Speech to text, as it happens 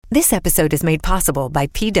This episode is made possible by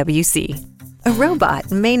PwC. A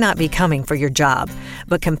robot may not be coming for your job,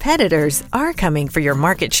 but competitors are coming for your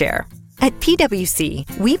market share. At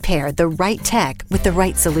PwC, we pair the right tech with the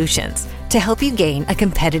right solutions to help you gain a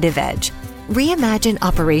competitive edge. Reimagine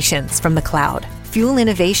operations from the cloud, fuel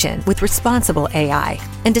innovation with responsible AI,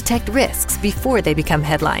 and detect risks before they become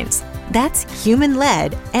headlines. That's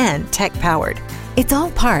human-led and tech-powered. It's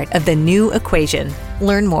all part of The New Equation.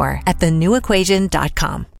 Learn more at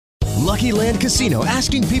thenewequation.com. Lucky Land Casino,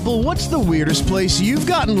 asking people, what's the weirdest place you've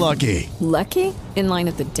gotten lucky? Lucky? In line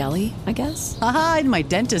at the deli, I guess? Aha, in my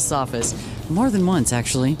dentist's office. More than once,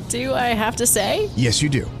 actually. Do I have to say? Yes, you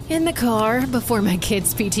do. In the car before my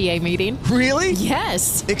kids' PTA meeting. Really?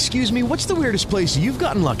 Yes. Excuse me, what's the weirdest place you've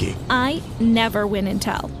gotten lucky? I never win and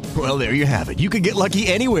tell. Well, there you have it. You can get lucky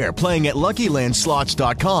anywhere, playing at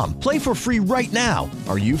LuckyLandSlots.com. Play for free right now.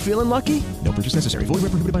 Are you feeling lucky? No purchase necessary. Void where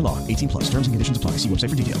prohibited by law. 18+. Terms and conditions apply. See website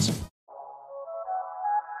for details.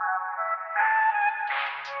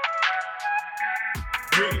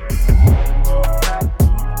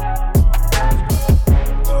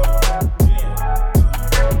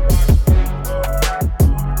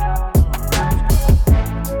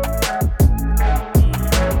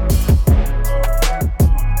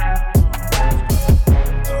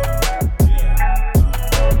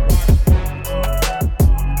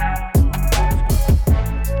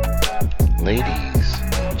 Ladies,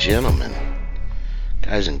 gentlemen,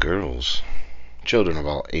 guys and girls, children of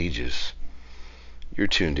all ages, you're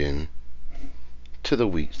tuned in to the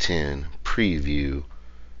Week 10 preview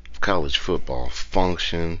of college football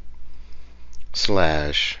function /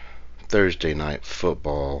 Thursday night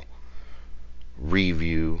football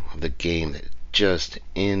review of the game that just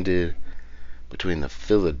ended between the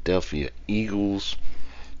Philadelphia Eagles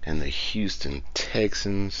and the Houston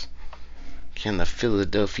Texans. Can the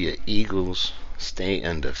Philadelphia Eagles stay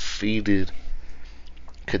undefeated?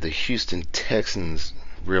 Could the Houston Texans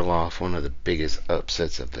reel off one of the biggest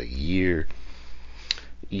upsets of the year?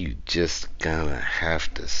 You just gonna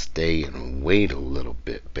have to stay and wait a little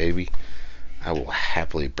bit, baby. I will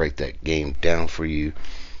happily break that game down for you,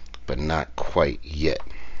 but not quite yet.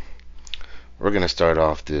 We're gonna start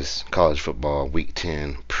off this college football Week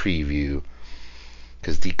 10 preview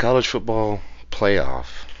because the college football playoff,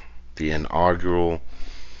 the inaugural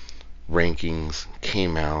rankings,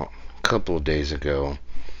 came out a couple of days ago.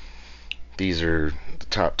 These are the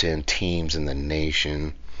top 10 teams in the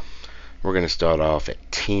nation. We're going to start off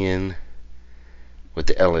at 10 with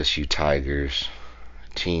the LSU Tigers,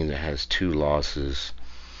 a team that has 2 losses.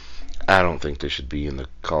 I don't think they should be in the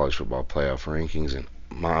college football playoff rankings, in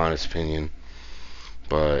my honest opinion.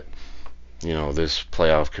 But, you know, this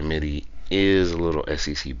playoff committee is a little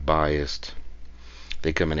SEC biased.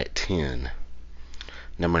 They come in at 10.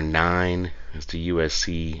 Number 9 is the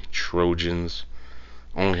USC Trojans.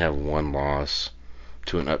 Only have 1 loss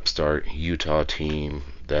to an upstart Utah team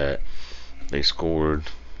that they scored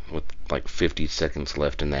with like 50 seconds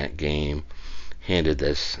left in that game. Handed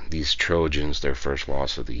these Trojans their first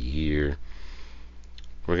loss of the year.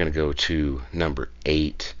 We're going to go to number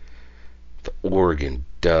 8, the Oregon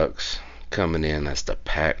Ducks, coming in as the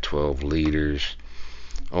Pac-12 leaders.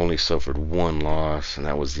 Only suffered 1 loss, and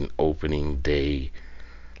that was an opening day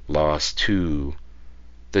loss to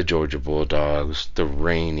the Georgia Bulldogs, the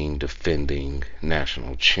reigning defending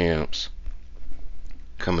national champs.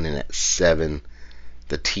 Coming in at 7,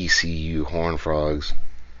 the TCU Horned Frogs,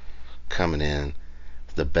 coming in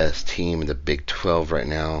the best team in the Big 12 right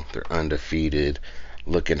now. They're undefeated,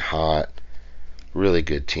 looking hot, really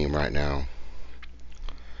good team right now.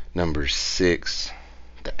 Number 6,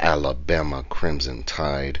 the Alabama Crimson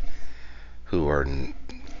Tide, who are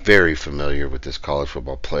very familiar with this college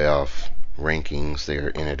football playoff rankings. They are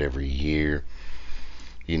in it every year.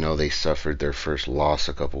 You know, they suffered their first loss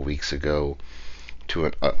a couple weeks ago to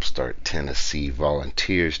an upstart Tennessee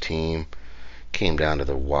Volunteers team. Came down to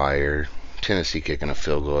the wire. Tennessee kicking a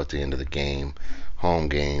field goal at the end of the game. Home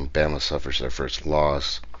game. Bama suffers their first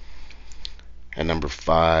loss. And number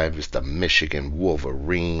 5 is the Michigan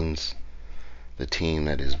Wolverines, the team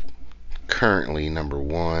that is currently number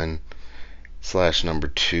 1 / number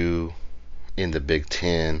 2 in the Big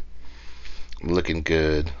Ten. Looking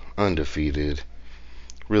good, undefeated,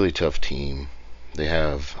 really tough team. They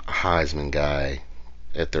have a Heisman guy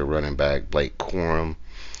at their running back, Blake Corum.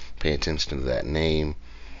 Pay attention to that name.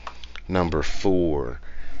 Number 4,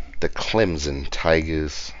 the Clemson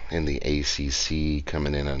Tigers in the ACC,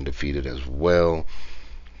 coming in undefeated as well.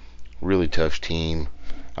 Really tough team.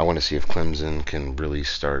 I want to see if Clemson can really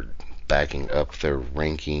start backing up their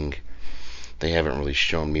ranking. They haven't really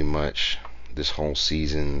shown me much this whole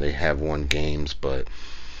season. They have won games, but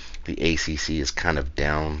The ACC is kind of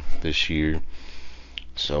down this year.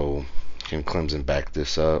 So can Clemson back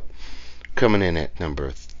this up? Coming in at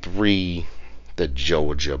number 3, the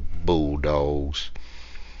Georgia Bulldogs.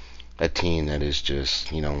 A team that is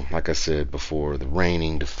just, like I said before, the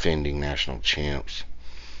reigning, defending national champs.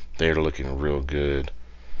 They're looking real good.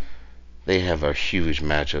 They have a huge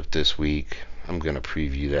matchup this week. I'm going to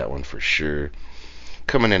preview that one for sure.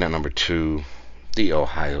 Coming in at number 2, the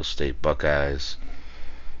Ohio State Buckeyes.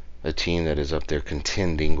 A team that is up there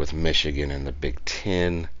contending with Michigan in the Big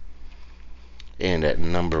Ten. And at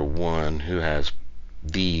number 1, who has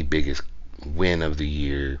the biggest win of the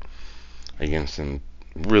year against a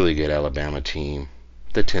really good Alabama team,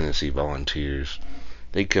 the Tennessee Volunteers.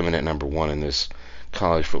 They come in at number 1 in this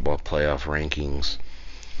college football playoff rankings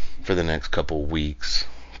for the next couple weeks.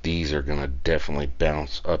 These are going to definitely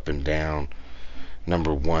bounce up and down.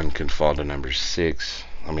 Number 1 can fall to number 6.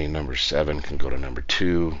 Number 7 can go to number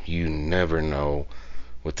 2. You never know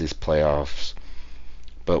with these playoffs.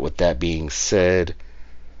 But with that being said,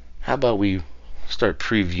 how about we start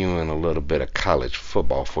previewing a little bit of college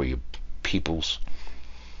football for you peoples?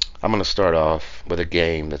 I'm going to start off with a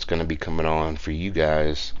game that's going to be coming on for you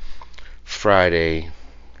guys Friday,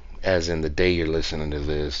 as in the day you're listening to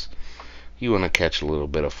this. You want to catch a little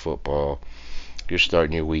bit of football. You're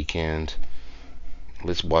starting your weekend.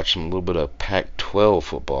 Let's watch a little bit of Pac-12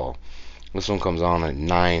 football. This one comes on at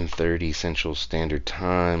 9:30 Central Standard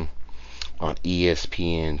Time on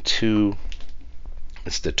ESPN2.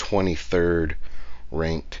 It's the 23rd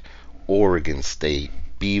ranked Oregon State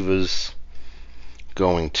Beavers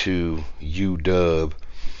going to UW,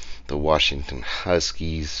 the Washington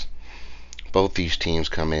Huskies. Both these teams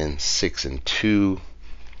come in 6-2.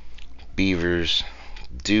 Beavers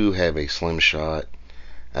do have a slim shot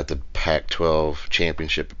at the Pac-12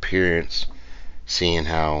 championship appearance, seeing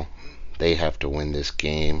how they have to win this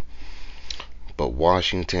game. But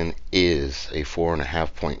Washington is a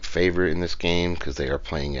 4.5 point favorite in this game because they are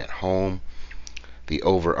playing at home. The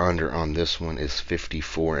over-under on this one is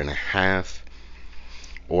 54.5.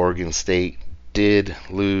 Oregon State did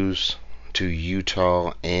lose to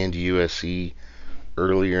Utah and USC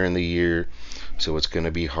earlier in the year, so it's going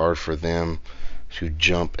to be hard for them to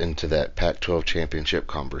jump into that Pac-12 championship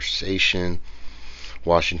conversation.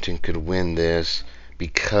 Washington could win this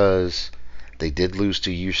because they did lose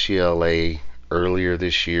to UCLA earlier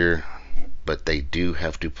this year, but they do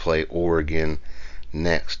have to play Oregon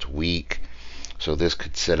next week. So this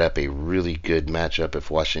could set up a really good matchup if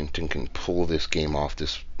Washington can pull this game off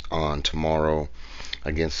on tomorrow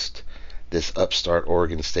against this upstart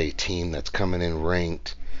Oregon State team that's coming in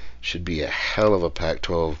ranked. Should be a hell of a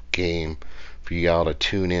Pac-12 game for y'all to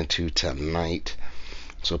tune into tonight.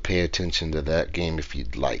 So pay attention to that game if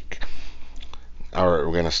you'd like. Alright,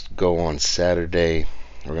 we're going to go on Saturday.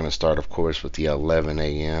 We're going to start, of course, with the 11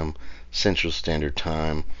 a.m. Central Standard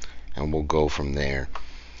Time, and we'll go from there.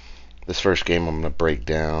 This first game I'm going to break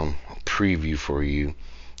down, preview for you,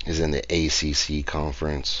 is in the ACC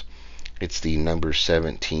Conference. It's the number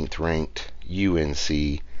 17th ranked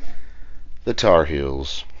UNC, the Tar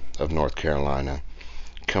Heels of North Carolina,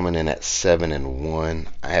 coming in at 7-1.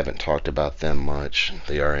 I haven't talked about them much.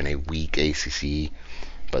 They are in a weak ACC,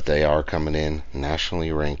 but they are coming in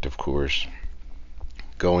nationally ranked, of course.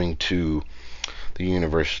 Going to the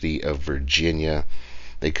University of Virginia,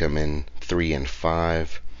 they come in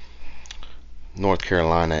 3-5. North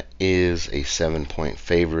Carolina is a 7-point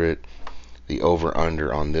favorite. The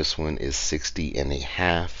over-under on this one is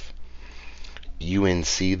 60.5.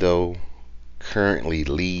 UNC, though, currently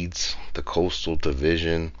leads the Coastal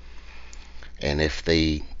Division, and if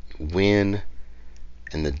they win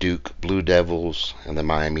and the Duke Blue Devils and the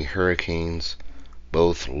Miami Hurricanes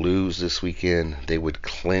both lose this weekend, they would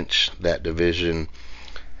clinch that division.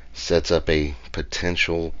 Sets up a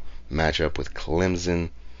potential matchup with Clemson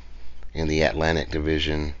in the Atlantic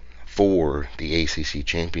Division for the ACC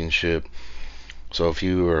Championship. So if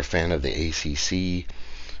you are a fan of the ACC,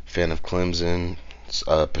 fan of Clemson,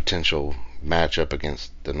 a potential matchup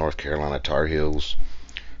against the North Carolina Tar Heels,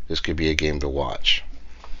 this could be a game to watch.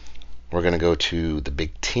 We're going to go to the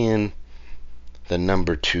Big Ten. The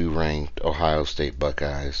number 2 ranked Ohio State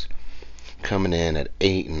Buckeyes coming in at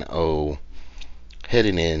 8-0,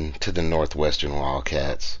 heading in to the Northwestern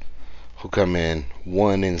Wildcats, who come in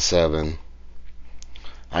 1-7.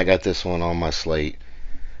 I got this one on my slate.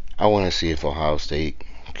 I want to see if Ohio State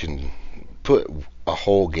can put a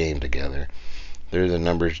whole game together. They're the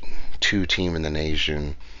number 2 team in the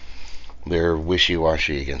nation. They're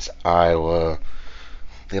wishy-washy against Iowa.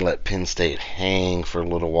 They let Penn State hang for a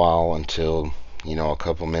little while until, a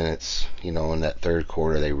couple minutes, in that third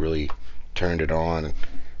quarter they really turned it on and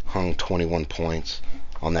hung 21 points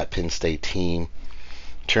on that Penn State team.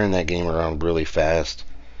 Turned that game around really fast.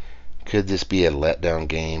 Could this be a letdown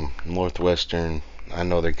game? Northwestern, I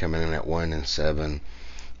know they're coming in at 1-7.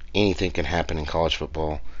 Anything can happen in college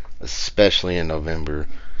football, especially in November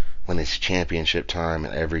when it's championship time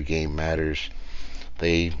and every game matters.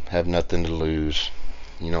 They have nothing to lose.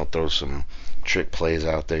 Throw some trick plays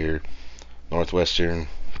out there. Northwestern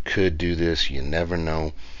could do this. You never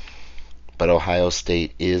know. But Ohio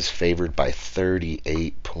State is favored by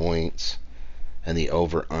 38 points, and the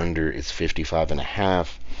over-under is 55.5.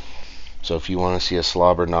 So if you want to see a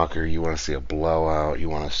slobber knocker, you want to see a blowout, you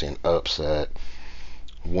want to see an upset,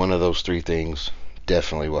 one of those three things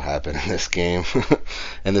definitely will happen in this game.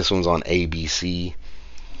 And this one's on ABC.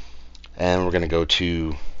 And we're going to go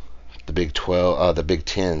to the Big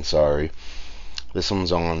Ten, sorry. This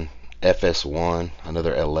one's on FS1,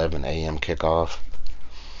 another 11 a.m. kickoff.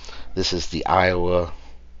 This is the Iowa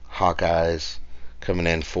Hawkeyes coming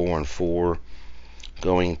in 4-4,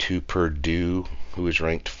 going to Purdue, who is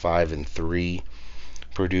ranked 5-3.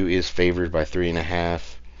 Purdue is favored by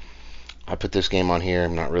 3.5. I put this game on here.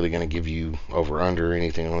 I'm not really going to give you over-under or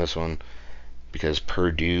anything on this one because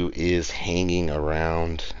Purdue is hanging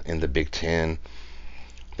around in the Big Ten.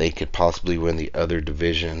 They could possibly win the other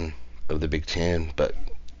division of the Big Ten, but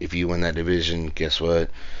if you win that division, guess what?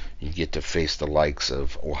 You get to face the likes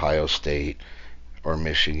of Ohio State or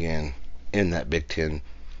Michigan in that Big Ten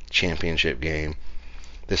championship game.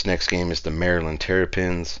 This next game is the Maryland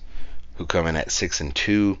Terrapins, who come in at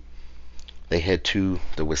 6-2. They head to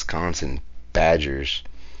the Wisconsin Badgers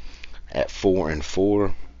at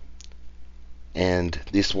 4-4. And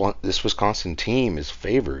this Wisconsin team is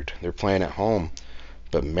favored. They're playing at home.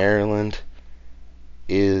 But Maryland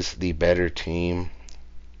is the better team.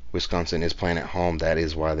 Wisconsin is playing at home. That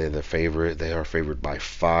is why they're the favorite. They are favored by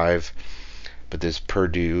 5. But this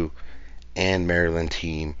Purdue and Maryland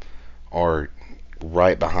team are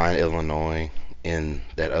right behind Illinois in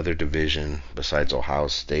that other division besides Ohio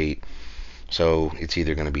State. So it's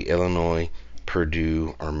either going to be Illinois,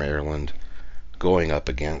 Purdue, or Maryland going up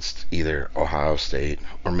against either Ohio State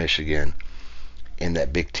or Michigan in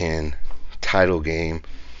that Big Ten title game.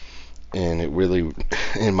 And it really,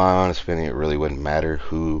 in my honest opinion, it really wouldn't matter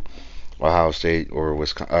who Ohio State or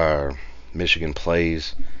Michigan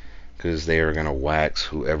plays, because they are going to wax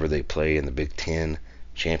whoever they play in the Big Ten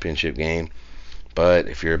championship game. But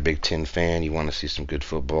if you're a Big Ten fan, you want to see some good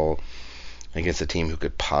football against a team who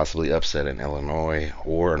could possibly upset an Illinois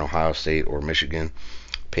or an Ohio State or Michigan,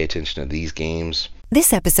 pay attention to these games.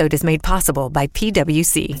 This episode is made possible by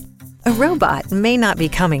PwC. A robot may not be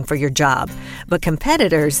coming for your job, but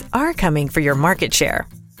competitors are coming for your market share.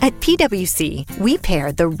 At PwC, we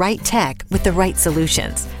pair the right tech with the right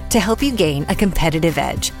solutions to help you gain a competitive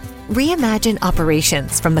edge. Reimagine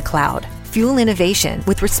operations from the cloud, fuel innovation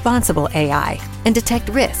with responsible AI, and detect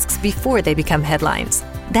risks before they become headlines.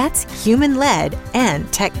 That's human-led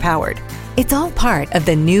and tech-powered. It's all part of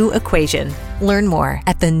The New Equation. Learn more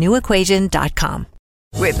at thenewequation.com.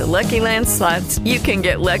 With the Lucky Land Slots, you can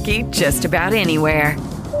get lucky just about anywhere.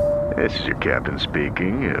 This is your captain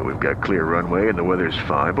speaking. We've got clear runway and the weather's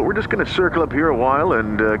fine, but we're just going to circle up here a while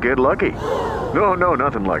and get lucky. No,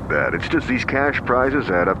 nothing like that. It's just these cash prizes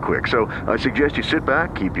add up quick. So I suggest you sit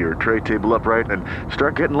back, keep your tray table upright, and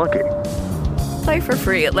start getting lucky. Play for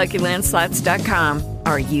free at LuckyLandSlots.com.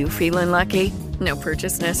 Are you feeling lucky? No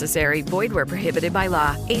purchase necessary. Void where prohibited by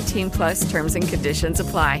law. 18+ terms and conditions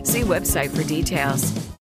apply. See website for details.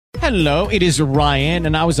 Hello, it is Ryan,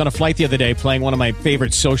 and I was on a flight the other day playing one of my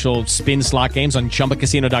favorite social spin slot games on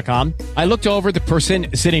ChumbaCasino.com. I looked over at the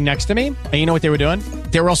person sitting next to me, and you know what they were doing?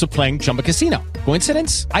 They were also playing Chumba Casino.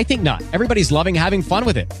 Coincidence? I think not. Everybody's loving having fun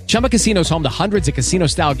with it. Chumba Casino is home to hundreds of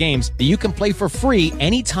casino-style games that you can play for free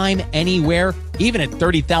anytime, anywhere, even at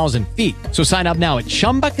 30,000 feet. So sign up now at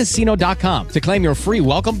ChumbaCasino.com to claim your free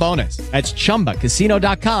welcome bonus. That's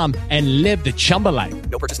ChumbaCasino.com and live the Chumba life.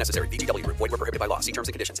 No purchase necessary. VGW. Void where prohibited by law. See terms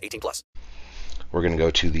and conditions. 18+. We're going to go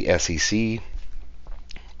to the SEC.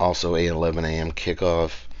 Also a 11 a.m.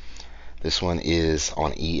 kickoff. This one is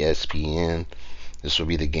on ESPN. This will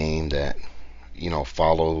be the game that,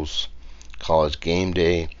 follows College Game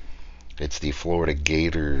Day. It's the Florida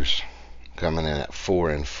Gators coming in at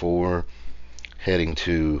 4-4, heading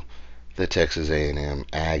to the Texas A&M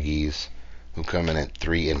Aggies, who come in at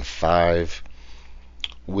 3-5.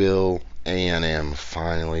 Will A&M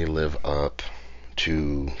finally live up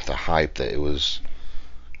to the hype that it was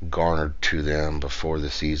garnered to them before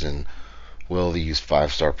the season? Will these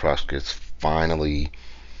 5-star prospects finally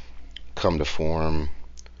come to form?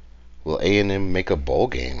 Will A&M make a bowl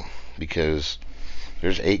game? Because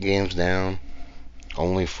there's 8 games down.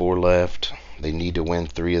 Only 4 left. They need to win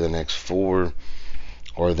 3 of the next 4,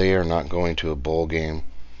 or they are not going to a bowl game.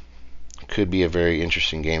 Could be a very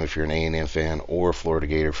interesting game if you're an A&M fan or a Florida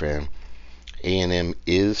Gator fan. A&M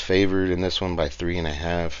is favored in this one by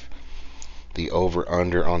 3.5. The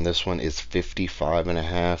over-under on this one is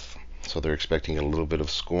 55.5, so they're expecting a little bit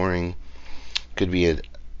of scoring. Could be a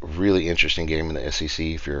really interesting game in the SEC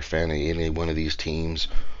if you're a fan of any one of these teams,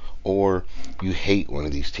 or you hate one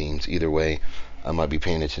of these teams. Either way, I might be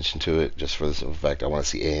paying attention to it just for the simple fact I want to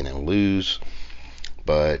see A&M lose.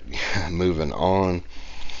 But moving on,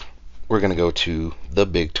 we're going to go to the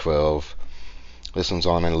Big 12. This one's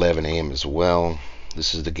on at 11 a.m. as well.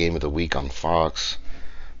 This is the game of the week on Fox,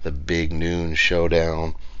 the big noon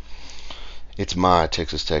showdown. It's my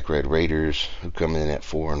Texas Tech Red Raiders, who come in at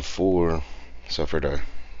 4-4, suffered a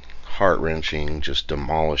heart-wrenching, just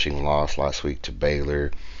demolishing loss last week to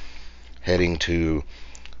Baylor, heading to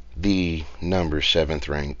the number 7th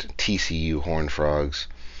ranked TCU Horned Frogs,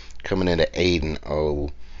 coming in at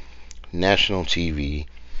 8-0, national TV.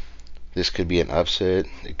 This could be an upset.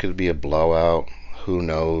 It could be a blowout. Who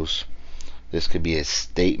knows? This could be a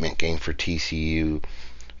statement game for TCU,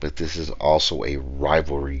 but this is also a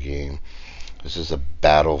rivalry game. This is a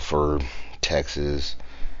battle for Texas.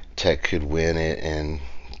 Tech could win it and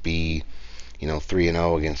be,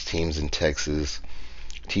 3-0 against teams in Texas.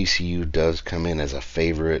 TCU does come in as a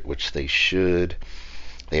favorite, which they should.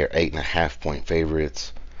 They are 8.5-point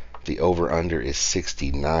favorites. The over-under is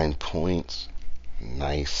 69 points.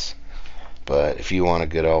 Nice. But if you want a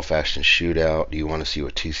good old-fashioned shootout, do you want to see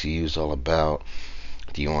what TCU is all about?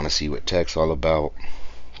 Do you want to see what Tech's all about?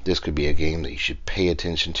 This could be a game that you should pay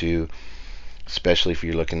attention to, especially if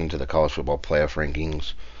you're looking into the college football playoff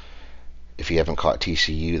rankings. If you haven't caught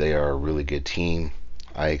TCU, they are a really good team.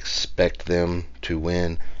 I expect them to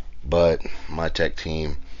win, but my Tech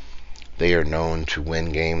team, they are known to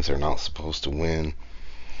win games they're not supposed to win.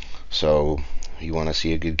 So, you want to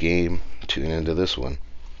see a good game, tune into this one.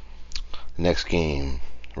 Next game,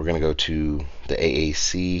 we're going to go to the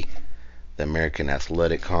AAC, the American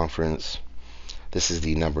Athletic Conference. This is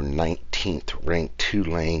the number 19th ranked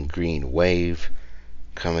Tulane Green Wave,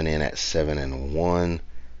 coming in at 7-1,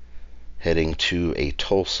 heading to a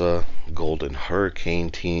Tulsa Golden Hurricane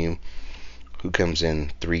team, who comes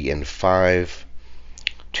in 3-5.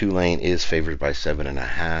 Tulane is favored by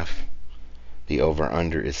 7.5. The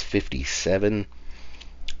over-under is 57.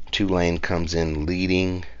 Tulane comes in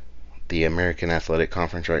leading the American Athletic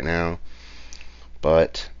Conference right now,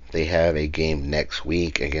 but they have a game next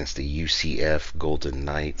week against the UCF Golden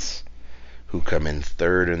Knights, who come in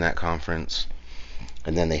 3rd in that conference.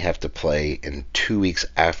 And then they have to play in 2 weeks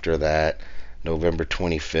after that, November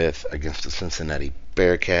 25th, against the Cincinnati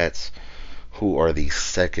Bearcats, who are the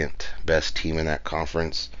 2nd best team in that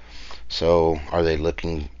conference. So are they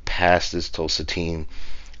looking past this Tulsa team,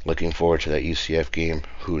 looking forward to that UCF game?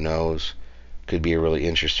 Who knows? Could be a really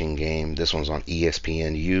interesting game. This one's on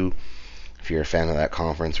ESPNU, if you're a fan of that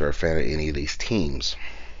conference or a fan of any of these teams.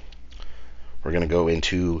 We're going to go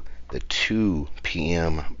into the 2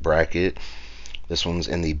 p.m. bracket. This one's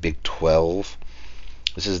in the Big 12.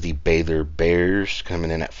 This is the Baylor Bears,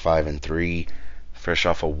 coming in at 5-3, fresh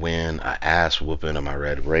off a win, an ass whooping of my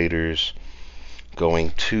Red Raiders,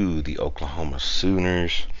 going to the Oklahoma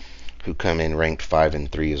Sooners, who come in ranked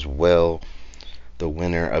 5-3 as well. The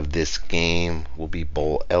winner of this game will be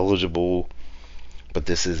bowl eligible, but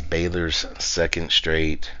this is Baylor's 2nd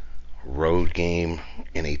straight road game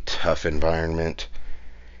in a tough environment.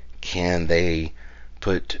 Can they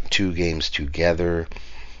put 2 games together,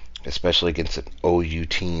 especially against an OU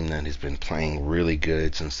team that has been playing really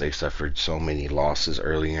good since they suffered so many losses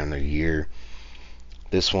earlier in the year?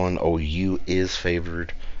 This one, OU is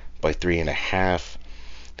favored by 3.5.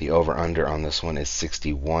 The over-under on this one is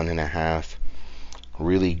 61.5.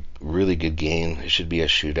 Really, really good game. It should be a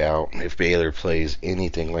shootout. If Baylor plays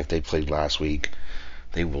anything like they played last week,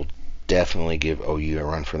 they will definitely give OU a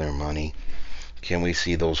run for their money. Can we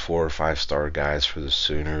see those 4 or 5 star guys for the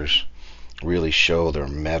Sooners really show their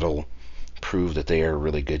mettle, prove that they are a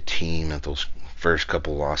really good team, that those first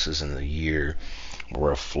couple losses in the year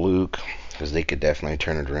were a fluke? Because they could definitely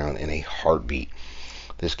turn it around in a heartbeat.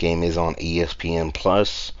 This game is on ESPN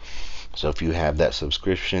Plus. So if you have that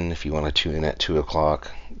subscription, if you want to tune in at 2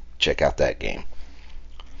 o'clock, check out that game.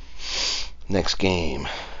 Next game,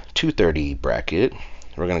 2:30 bracket.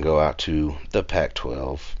 We're going to go out to the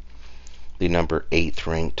Pac-12. The number 8th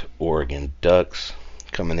ranked Oregon Ducks,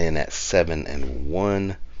 coming in at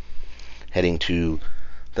 7-1, heading to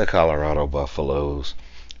the Colorado Buffaloes,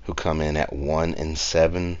 who come in at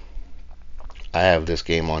 1-7. I have this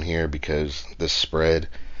game on here because the spread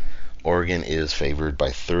Oregon is favored by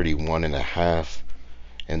 31.5,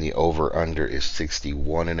 and the over-under is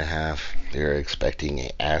 61.5. They're expecting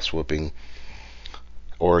an ass whooping.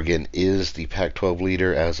 Oregon is the Pac-12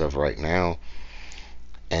 leader as of right now,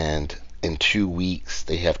 and in 2 weeks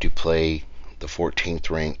they have to play the 14th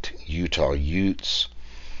ranked Utah Utes,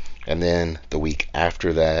 and then the week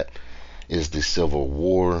after that is the Civil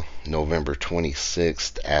War, November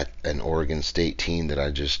 26th, at an Oregon State team that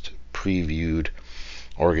I just previewed.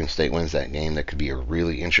 Oregon State wins that game. That could be a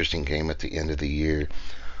really interesting game at the end of the year.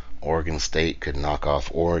 Oregon State could knock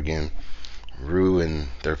off Oregon, ruin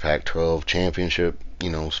their Pac-12 championship,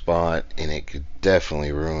 spot, and it could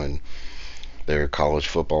definitely ruin their college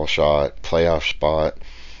football playoff spot.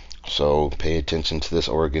 So pay attention to this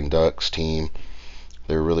Oregon Ducks team.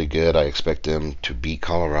 They're really good. I expect them to beat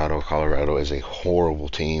Colorado. Colorado is a horrible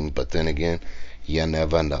team, but then again, you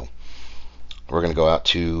never know. We're going to go out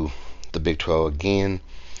to the Big 12 again.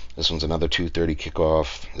 This one's another 2:30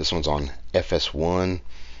 kickoff. This one's on FS1.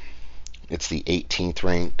 It's the 18th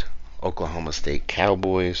ranked Oklahoma State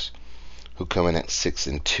Cowboys, who come in at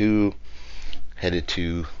 6-2, headed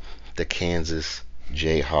to the Kansas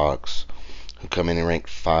Jayhawks, who come in ranked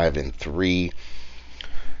 5-3.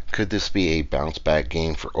 Could this be a bounce back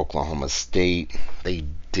game for Oklahoma State? They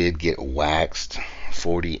did get waxed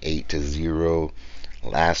 48-0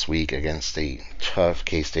 last week against a tough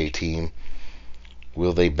K-State team.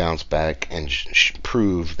 Will they bounce back and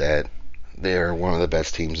prove that they're one of the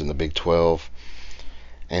best teams in the Big 12?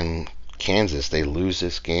 And Kansas, they lose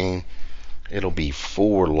this game, it'll be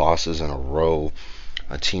 4 losses in a row.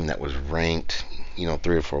 A team that was ranked,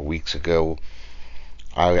 3 or 4 weeks ago.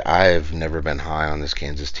 I've never been high on this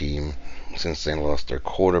Kansas team since they lost their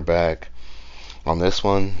quarterback. On this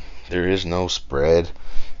one, there is no spread.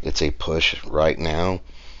 It's a push right now,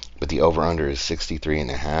 but the over-under is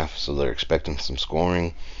 63.5, so they're expecting some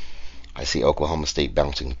scoring. I see Oklahoma State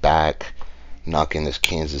bouncing back, knocking this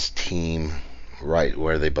Kansas team right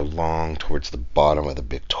where they belong, towards the bottom of the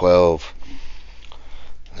Big 12.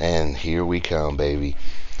 And here we come, baby.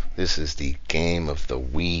 This is the game of the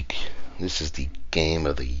week. This is the game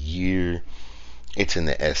of the year. It's in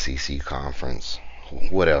the SEC conference.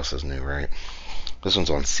 What else is new, right? This one's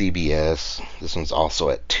on CBS. This one's also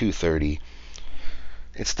at 2:30.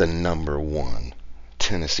 It's the number 1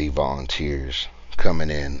 Tennessee Volunteers coming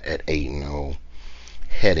in at 8-0,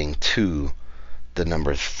 heading to the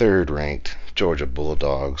number 3rd ranked Georgia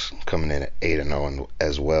Bulldogs coming in at 8-0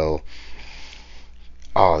 as well.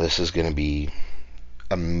 Oh, this is going to be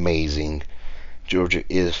amazing. Georgia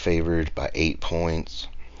is favored by 8 points.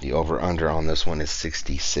 The over-under on this one is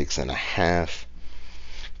 66.5.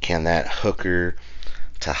 Can that Hooker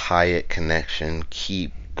to Hyatt connection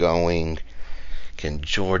keep going? Can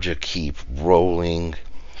Georgia keep rolling?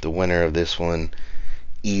 The winner of this one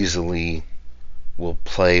easily will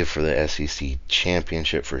play for the SEC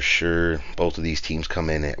championship for sure. Both of these teams come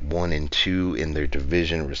in at 1-2 in their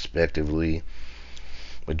division respectively.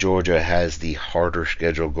 But Georgia has the harder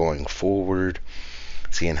schedule going forward,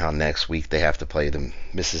 seeing how next week they have to play the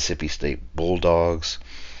Mississippi State Bulldogs,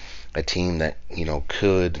 a team that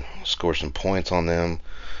could score some points on them.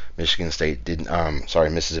 Mississippi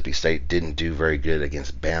State didn't do very good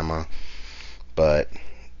against Bama, but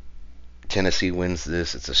Tennessee wins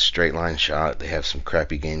this. It's a straight line shot. They have some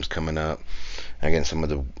crappy games coming up against some of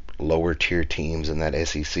the lower tier teams in that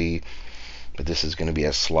SEC, but this is going to be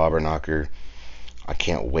a slobber knocker. I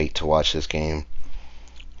can't wait to watch this game.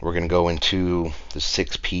 We're going to go into the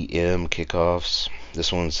 6 p.m. kickoffs.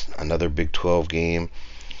 This one's another Big 12 game.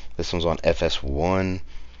 This one's on FS1.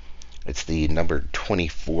 It's the number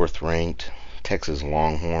 24th ranked Texas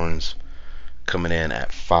Longhorns coming in at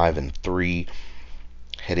 5-3,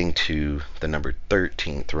 heading to the number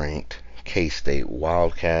 13th ranked K-State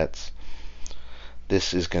Wildcats.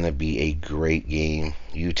 This is going to be a great game.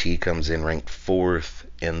 UT comes in ranked 4th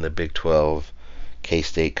in the Big 12.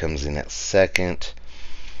 K-State comes in at 2nd.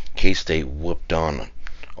 K-State whooped on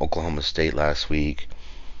Oklahoma State last week.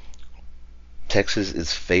 Texas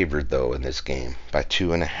is favored, though, in this game by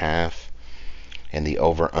 2.5, and the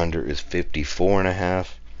over-under is 54.5.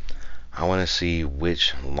 I want to see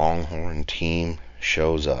which Longhorn team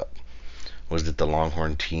shows up. Was it the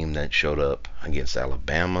Longhorn team that showed up against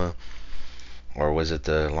Alabama? Or was it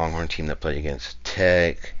the Longhorn team that played against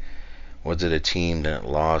Tech? Was it a team that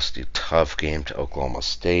lost a tough game to Oklahoma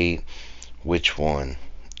State? Which one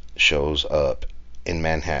shows up in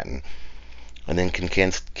Manhattan? And then can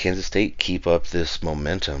Kansas State keep up this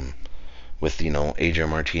momentum with, Adrian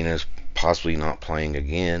Martinez possibly not playing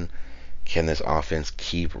again? Can this offense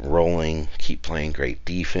keep rolling, keep playing great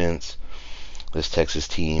defense? This Texas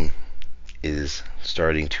team is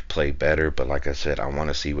starting to play better, but like I said, I want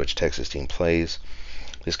to see which Texas team plays.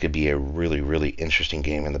 This could be a really, really interesting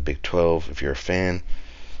game in the Big 12. If you're a fan,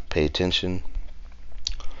 pay attention.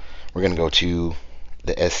 We're going to go to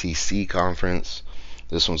the SEC Conference.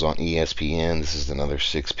 This one's on ESPN. This is another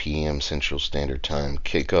 6 p.m. Central Standard Time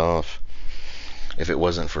kickoff. If it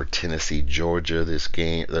wasn't for Tennessee, Georgia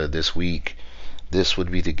this week, this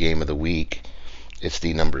would be the game of the week. It's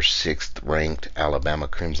the number 6th ranked Alabama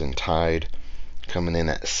Crimson Tide coming in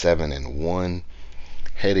at 7-1,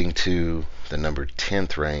 heading to the number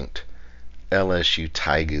 10th ranked LSU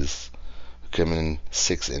Tigers coming in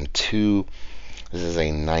 6-2. This is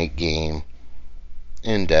a night game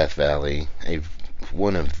in Death Valley,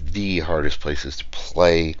 one of the hardest places to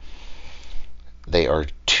play. They are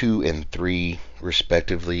 2-3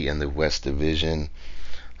 respectively in the West Division.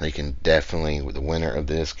 They can definitely, the winner of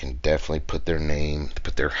this can definitely put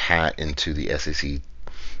their hat into the SEC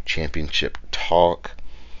championship talk.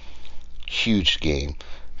 Huge game.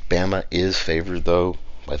 Bama is favored though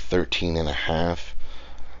by 13.5.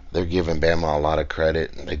 They're giving Bama a lot of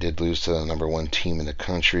credit. They did lose to the number 1 team in the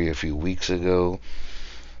country a few weeks ago.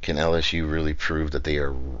 Can LSU really prove that they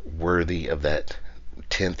are worthy of that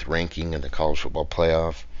 10th ranking in the college football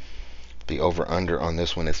playoff? The over-under on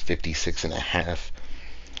this one is 56.5.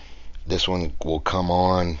 This one will come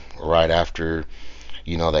on right after,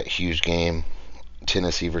 that huge game,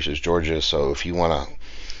 Tennessee versus Georgia. So if you want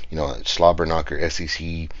to, slobber knocker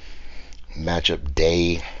SEC matchup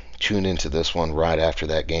day, tune into this one right after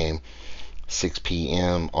that game, 6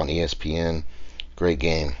 p.m. on ESPN. Great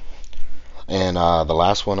game. And the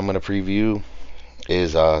last one I'm going to preview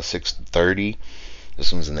is 6:30.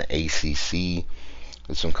 This one's in the ACC.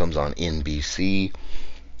 This one comes on NBC.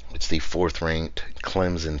 It's the 4th ranked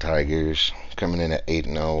Clemson Tigers coming in at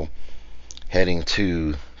 8-0, heading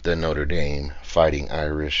to the Notre Dame Fighting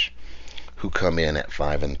Irish, who come in at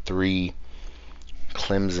 5-3.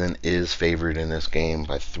 Clemson is favored in this game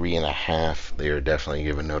by 3.5. They are definitely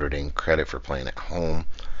giving Notre Dame credit for playing at home.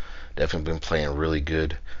 Definitely been playing really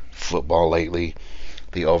good football lately.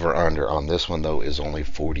 The over-under on this one, though, is only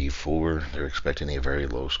 44. They're expecting a very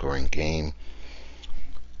low-scoring game.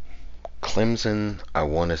 Clemson, I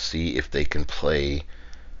want to see if they can play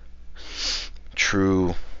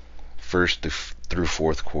true first through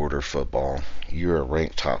fourth quarter football. You're a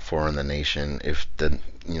ranked top 4 in the nation. If the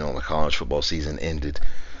college football season ended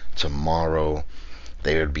tomorrow,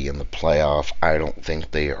 they would be in the playoff. I don't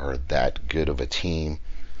think they are that good of a team.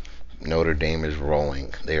 Notre Dame is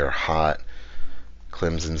rolling. They are hot.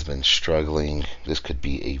 Clemson's been struggling. This could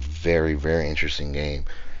be a very, very interesting game,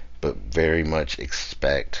 but very much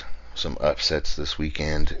expect some upsets this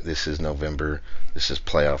weekend. This is November. This is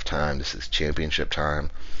playoff time. This is championship time.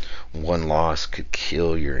 One loss could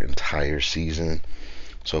kill your entire season,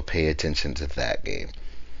 so pay attention to that game.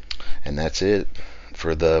 And that's it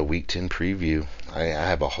for the Week 10 preview. I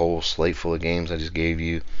have a whole slate full of games I just gave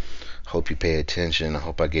you. Hope you pay attention. I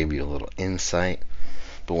hope I gave you a little insight.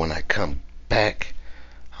 But when I come back,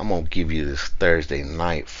 I'm going to give you this Thursday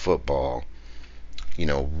night football,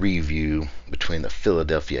 review between the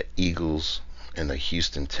Philadelphia Eagles and the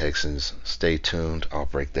Houston Texans. Stay tuned. I'll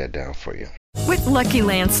break that down for you. With Lucky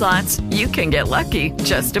Land Slots, you can get lucky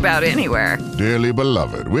just about anywhere. Dearly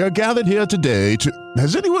beloved, we are gathered here today to...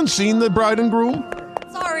 Has anyone seen the bride and groom?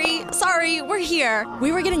 Sorry, we're here.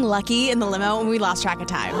 We were getting lucky in the limo and we lost track of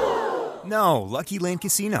time. No, Lucky Land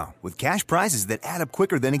Casino, with cash prizes that add up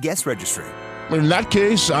quicker than a guest registry. In that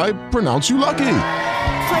case, I pronounce you lucky.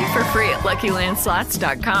 Play for free at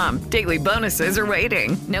LuckyLandSlots.com. Daily bonuses are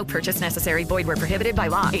waiting. No purchase necessary. Void where prohibited by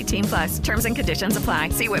law. 18+. Terms and conditions apply.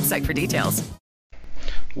 See website for details.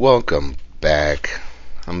 Welcome back.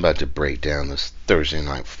 I'm about to break down this Thursday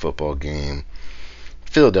night football game.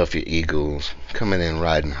 Philadelphia Eagles coming in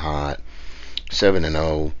riding hot,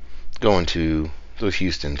 7-0, going to the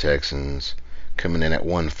Houston Texans coming in at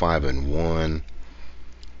 1-5-1.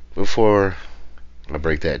 Before I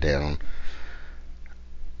break that down,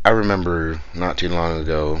 I remember not too long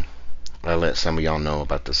ago I let some of y'all know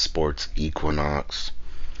about the sports equinox,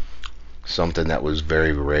 something that was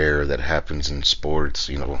very rare that happens in sports.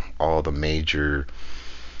 All the major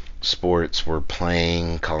sports were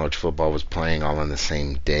playing, college football was playing all on the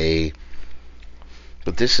same day.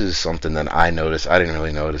 But this is something that I noticed. I didn't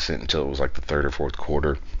really notice it until it was like the 3rd or 4th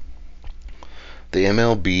quarter. The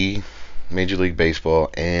MLB, Major League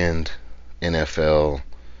Baseball, and NFL,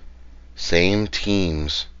 same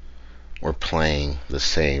teams were playing the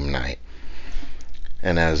same night.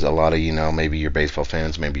 And as a lot of you know, maybe you're baseball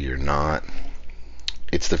fans, maybe you're not,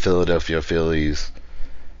 it's the Philadelphia Phillies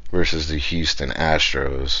versus the Houston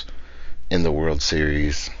Astros in the World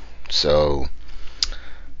Series So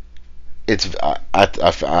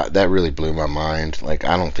that really blew my mind. Like,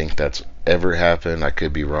 I don't think that's ever happened. I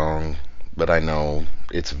could be wrong, but I know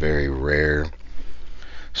it's very rare.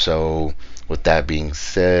 So with that being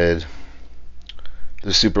said,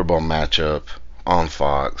 the Super Bowl matchup on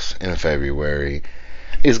Fox in February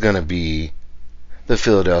is going to be the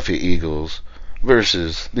Philadelphia Eagles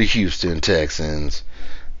versus the Houston Texans.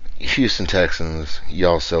 Houston Texans,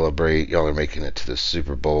 y'all celebrate. Y'all are making it to the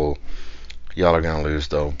Super Bowl. Y'all are going to lose,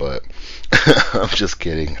 though, but I'm just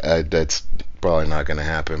kidding. That's probably not going to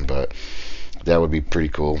happen, but that would be pretty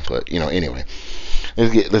cool. But, anyway,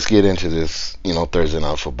 let's get into this, Thursday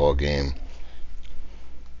Night Football game.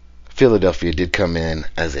 Philadelphia did come in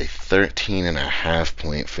as a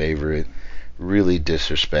 13.5-point favorite, really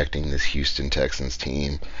disrespecting this Houston Texans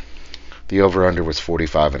team. The over-under was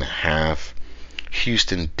 45.5.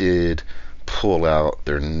 Houston did pull out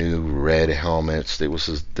their new red helmets.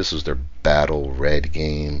 This was their battle red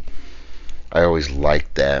game. I always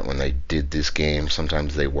liked that when they did this game.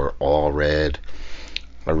 Sometimes they were all red.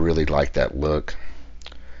 I really liked that look.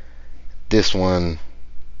 This one,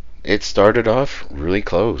 it started off really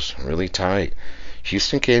close, really tight.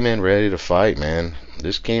 Houston came in ready to fight, man.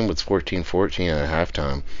 This game was 14-14 at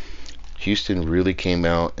halftime. Houston really came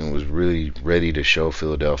out and was really ready to show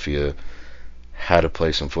Philadelphia how to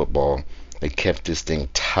play some football. They kept this thing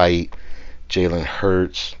tight. Jalen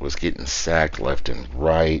Hurts was getting sacked left and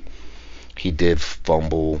right. He did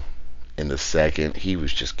fumble in the second. He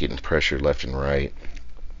was just getting pressured left and right.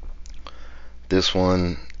 This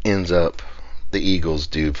one ends up, the Eagles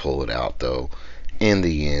do pull it out, though. In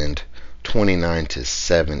the end,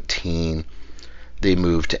 29-17. They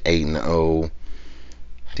move to 8-0.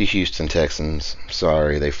 The Houston Texans,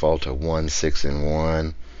 sorry, they fall to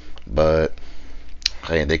 1-6-1. But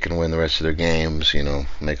hey, they can win the rest of their games,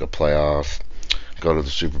 make a playoff, go to the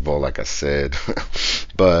Super Bowl, like I said.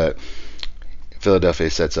 But Philadelphia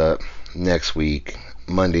sets up next week,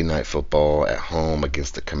 Monday Night Football at home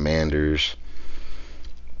against the Commanders.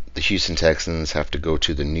 The Houston Texans have to go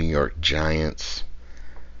to the New York Giants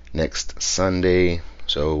next Sunday,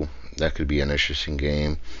 so that could be an interesting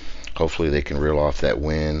game. Hopefully they can reel off that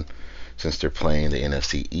win since they're playing the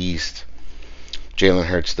NFC East. Jalen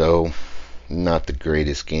Hurts, though, not the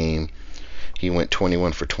greatest game. He went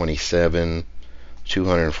 21 for 27,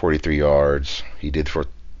 243 yards. He did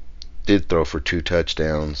throw for 2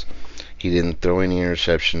 touchdowns. He didn't throw any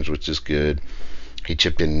interceptions, which is good. He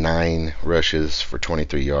chipped in 9 rushes for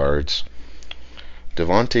 23 yards.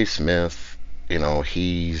 Devontae Smith,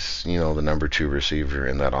 he's, the number 2 receiver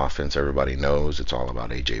in that offense. Everybody knows it's all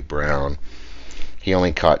about A.J. Brown. He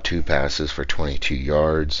only caught 2 passes for 22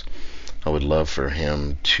 yards. I would love for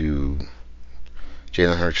Jalen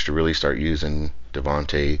Hurts to really start using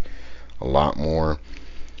Devontae a lot more.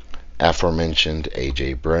 Aforementioned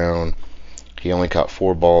A.J. Brown, he only caught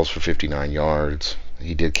 4 balls for 59 yards.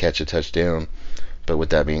 He did catch a touchdown. But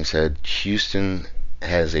with that being said, Houston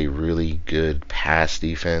has a really good pass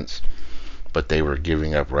defense, but they were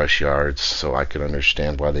giving up rush yards, so I could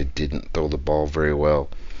understand why they didn't throw the ball very well.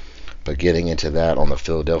 But getting into that on the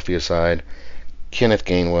Philadelphia side, Kenneth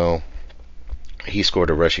Gainwell, he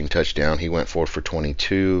scored a rushing touchdown. He went 4 for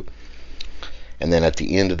 22. And then at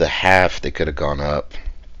the end of the half, they could have gone up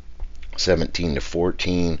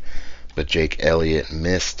 17-14, but Jake Elliott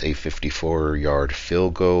missed a 54-yard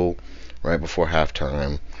field goal right before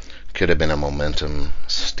halftime. Could have been a momentum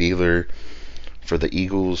stealer for the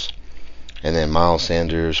Eagles. And then Miles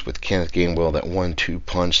Sanders with Kenneth Gainwell, that 1-2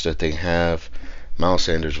 punch that they have. Miles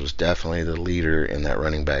Sanders was definitely the leader in that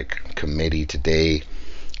running back committee today.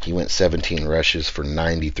 He went 17 rushes for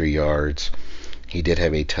 93 yards. He did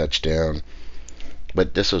have a touchdown.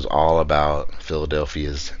 But this was all about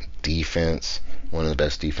Philadelphia's defense, one of the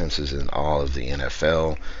best defenses in all of the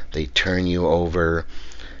NFL. They turn you over,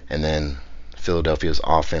 and then Philadelphia's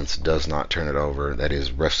offense does not turn it over. That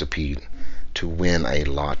is recipe to win a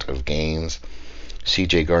lot of games.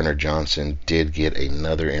 C.J. Gardner-Johnson did get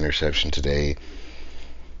another interception today,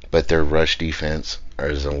 but their rush defense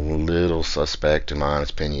is a little suspect in my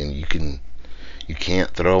honest opinion. You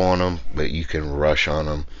can't throw on them, but you can rush on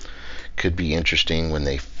them. Could be interesting when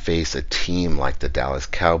they face a team like the Dallas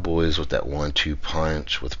Cowboys with that 1-2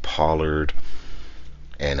 punch with Pollard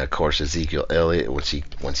and of course Ezekiel Elliott once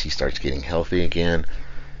he starts getting healthy again.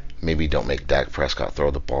 Maybe don't make Dak Prescott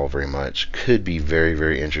throw the ball very much. Could be very,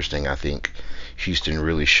 very interesting. I think Houston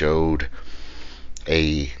really showed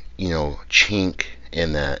a chink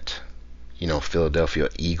in that Philadelphia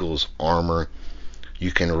Eagles armor.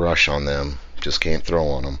 You can rush on them, just can't throw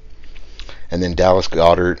on them. And then Dallas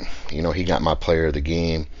Goedert, he got my player of the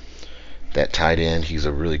game. that tight end. He's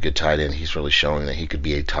a really good tight end. He's really showing that he could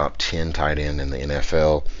be a top 10 tight end in the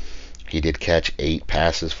NFL. He did catch 8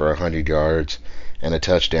 passes for 100 yards and a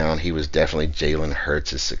touchdown. He was definitely Jalen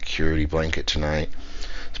Hurts' security blanket tonight,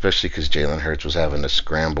 especially because Jalen Hurts was having to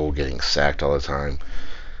scramble, getting sacked all the time.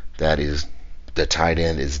 The tight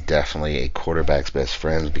end is definitely a quarterback's best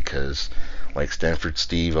friend because, like Stanford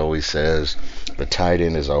Steve always says, the tight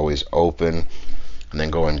end is always open. And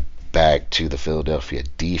then going back to the Philadelphia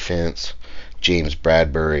defense, James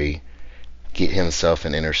Bradbury get himself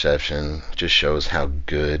an interception. Just shows how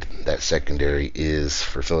good that secondary is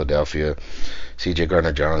for Philadelphia. C.J.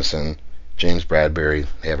 Gardner-Johnson, James Bradbury,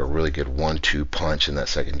 they have a really good 1-2 punch in that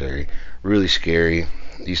secondary. Really scary.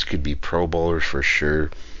 These could be Pro Bowlers for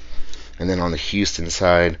sure. And then on the Houston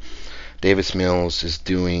side, Davis Mills is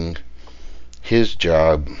doing his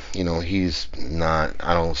job. You know, he's not,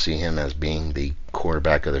 I don't see him as being the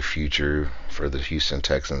quarterback of the future for the Houston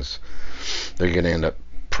Texans. They're going to end up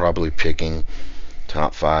probably picking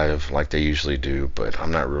top 5 like they usually do, but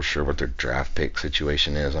I'm not real sure what their draft pick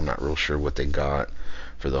situation is. I'm not real sure what they got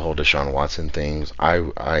for the whole Deshaun Watson things.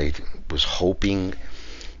 I was hoping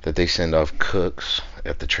that they send off Cooks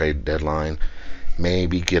at the trade deadline,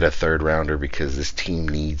 maybe get a 3rd rounder because this team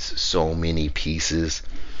needs so many pieces.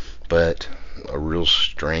 But a real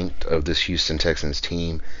strength of this Houston Texans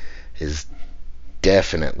team is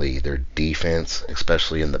definitely their defense,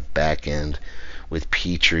 especially in the back end with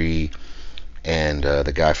Petrie and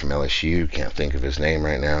the guy from LSU. Can't think of his name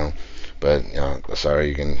right now, but sorry,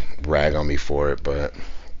 you can rag on me for it, but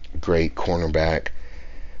great cornerback.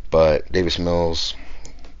 But Davis Mills,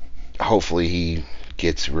 hopefully he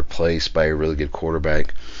gets replaced by a really good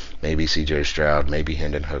quarterback. Maybe C.J. Stroud, maybe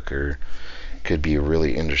Hendon Hooker. Could be a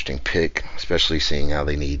really interesting pick, especially seeing how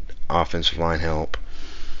they need offensive line help.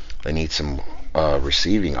 They need some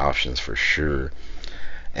receiving options for sure.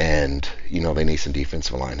 And, they need some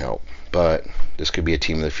defensive line help. But this could be a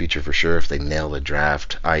team of the future for sure if they nail the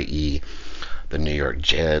draft, i.e. the New York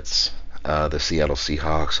Jets, the Seattle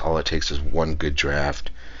Seahawks. All it takes is one good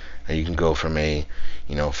draft, and you can go from a,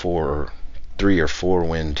 3 or 4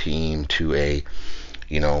 win team to a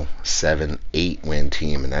 7-8 win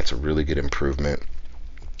team, and that's a really good improvement.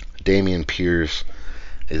 Dameon Pierce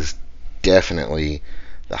is definitely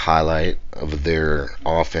the highlight of their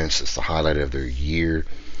offense. It's the highlight of their year.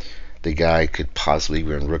 The guy could possibly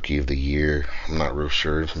win Rookie of the Year. I'm not real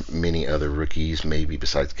sure. Many other rookies, maybe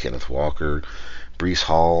besides Kenneth Walker. Breece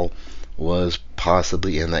Hall was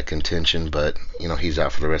possibly in that contention, but he's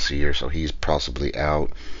out for the rest of the year, so he's possibly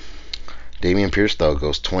out. Dameon Pierce, though,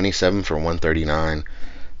 goes 27 for 139.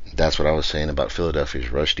 That's what I was saying about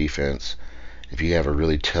Philadelphia's rush defense. If you have a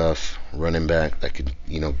really tough running back that could,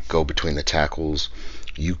 go between the tackles,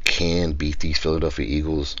 you can beat these Philadelphia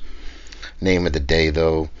Eagles. Name of the day,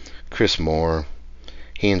 though, Chris Moore.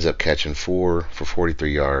 He ends up catching 4 for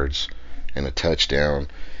 43 yards and a touchdown.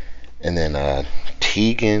 And then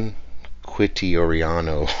Tegan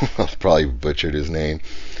Quitioriano, I probably butchered his name.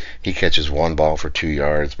 He catches 1 ball for 2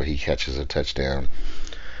 yards, but he catches a touchdown.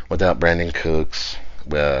 Without Brandon Cooks,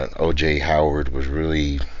 O.J. Howard was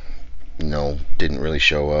really, didn't really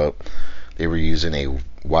show up. They were using a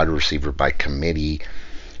wide receiver by committee.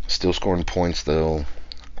 Still scoring points, though.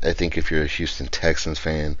 I think if you're a Houston Texans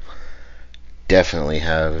fan, definitely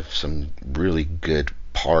have some really good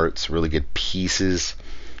parts, really good pieces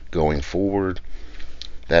going forward.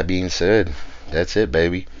 That being said, that's it,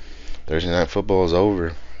 baby. Thursday Night Football is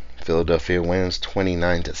over. Philadelphia wins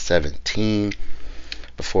 29-17.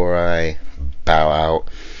 Before I bow out,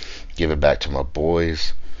 give it back to my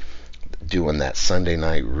boys doing that Sunday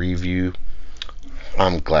night review.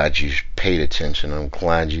 I'm glad you paid attention. I'm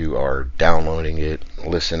glad you are downloading it,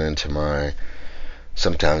 listening to my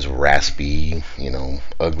sometimes raspy,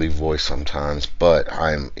 ugly voice sometimes, but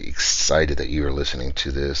I'm excited that you are listening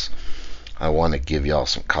to this. I want to give y'all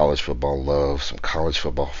some college football love, some college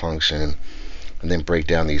football function, and then break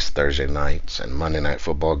down these Thursday nights and Monday night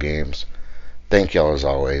football games. Thank y'all as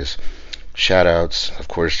always. Shout outs, of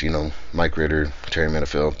course, Mike Ritter, Terry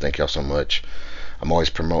Minifield, thank y'all so much. I'm always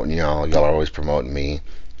promoting y'all. Y'all are always promoting me.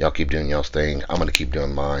 Y'all keep doing y'all's thing. I'm going to keep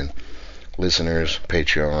doing mine. Listeners,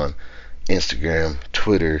 Patreon, Instagram,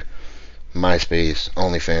 Twitter, MySpace,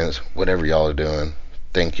 OnlyFans, whatever y'all are doing.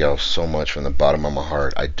 Thank y'all so much from the bottom of my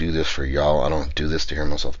heart. I do this for y'all. I don't do this to hear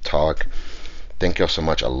myself talk. Thank y'all so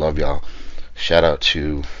much. I love y'all. Shout out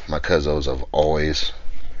to my cousins of always,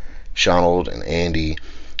 Shonald and Andy.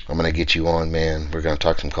 I'm going to get you on, man. We're going to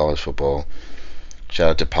talk some college football. Shout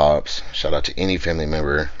out to Pops. Shout out to any family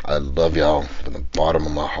member. I love y'all from the bottom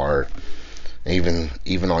of my heart. Even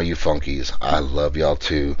all you funkies, I love y'all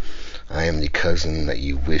too. I am the cousin that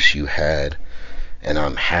you wish you had, and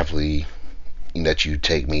I'm happy that you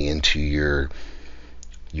take me into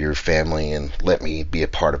your family and let me be a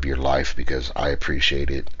part of your life, because I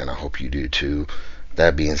appreciate it, and I hope you do too.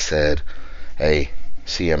 That being said, hey,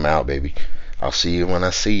 see, I'm out, baby. I'll see you when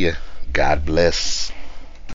I see you. God bless.